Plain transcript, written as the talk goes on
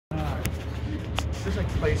There's like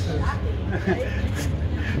places.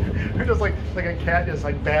 They're just like a cat just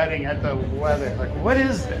like batting at the weather. Like, what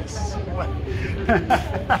is this? What?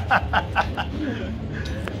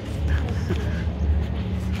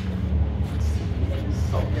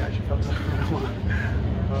 Oh yeah, I should come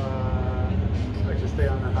I should stay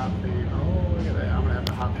on the hop theme. Oh, look at that. I'm gonna have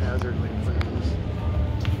the haphazardly cleanse.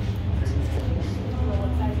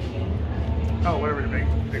 Oh, whatever the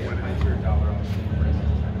big one is.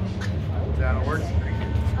 That'll work.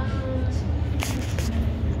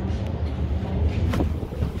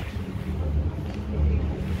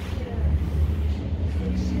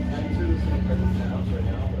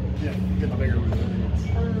 Yeah, get the bigger one.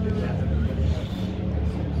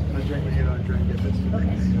 I drink what you don't drink if it's too big.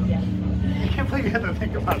 I can't believe you had to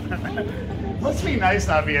think about that. Must be nice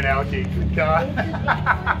not being alky. God.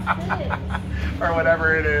 Or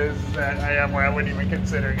whatever it is that I am where I wouldn't even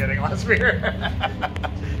consider getting less beer.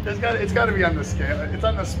 It's got to be on the scale. It's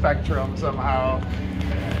on the spectrum somehow.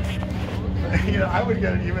 You know, I would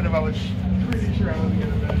get it even if I was pretty sure I wasn't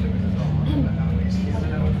going to finish it with all. But at least, and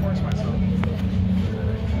then I would force myself.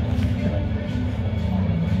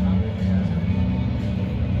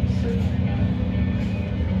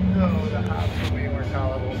 No, the hops will be more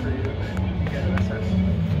tolerable for you. Yeah, that's it.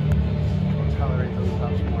 We'll tolerate those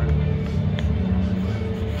hops more.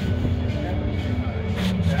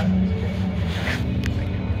 Yeah.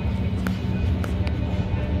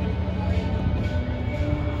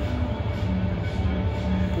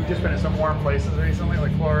 We've just been in some warm places recently,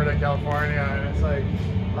 like Florida, California, and it's like,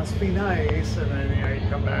 must be nice. And then you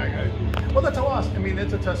come back. Well, that's how awesome. I mean,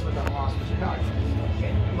 it's a testament to how awesome Chicago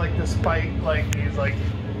is. Like, despite like these like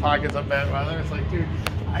pockets of bad weather, it's like, dude,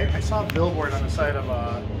 I saw a billboard on the side of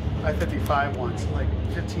I-55 once, like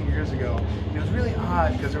 15 years ago. And it was really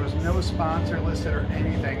odd because there was no sponsor listed or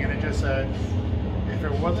anything, and it just said, if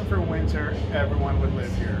it wasn't for winter, everyone would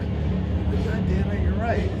live here. But God damn it, you're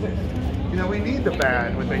right. You know, we need the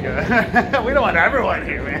bad with the good. We don't want everyone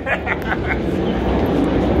here, man.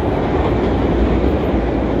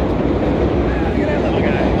 Look at that little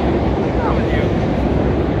guy. What's wrong with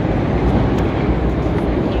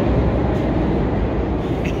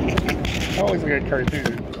you? Always a good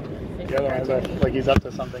cartoon. The other one's like he's up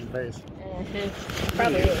to something face.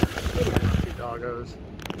 Probably is. Two doggos.